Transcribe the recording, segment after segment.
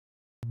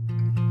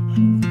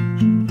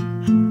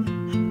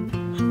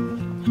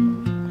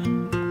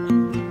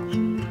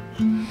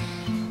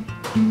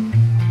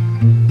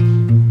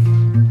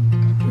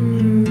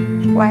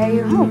Why are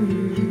you home?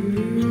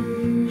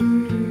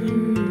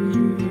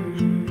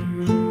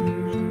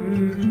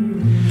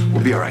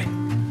 We'll be all right.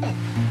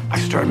 I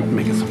started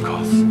making some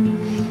calls.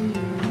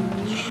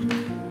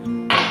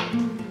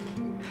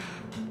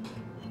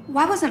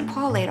 Why wasn't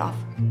Paul laid off?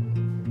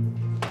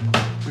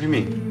 What do you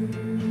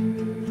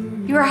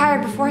mean? You were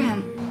hired before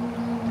him.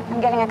 I'm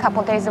getting a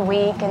couple days a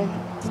week, and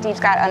Steve's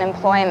got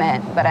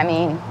unemployment, but I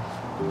mean...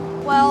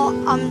 Well,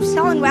 I'm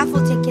selling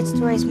raffle tickets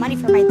to raise money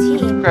for my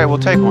team. Okay, we'll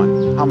take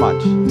one. How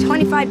much?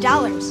 $25.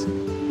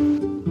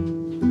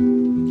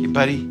 Hey,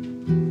 buddy,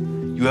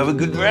 you have a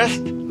good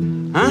rest?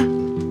 Huh?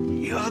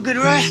 You have a good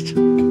rest?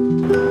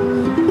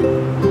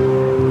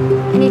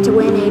 I need to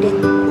win,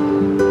 Aiden.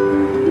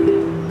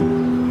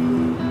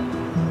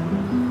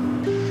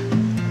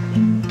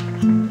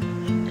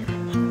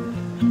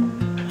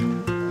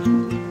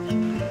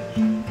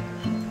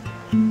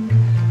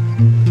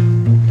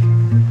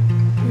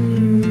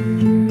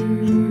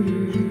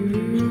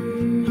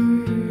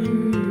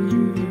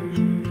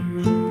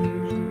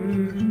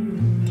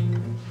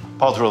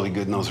 Paul's really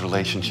good in those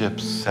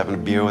relationships, having a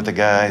beer with the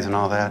guys and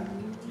all that.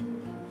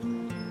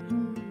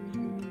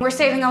 We're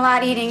saving a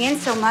lot eating in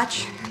so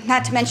much,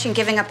 not to mention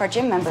giving up our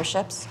gym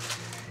memberships.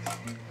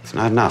 It's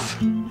not enough.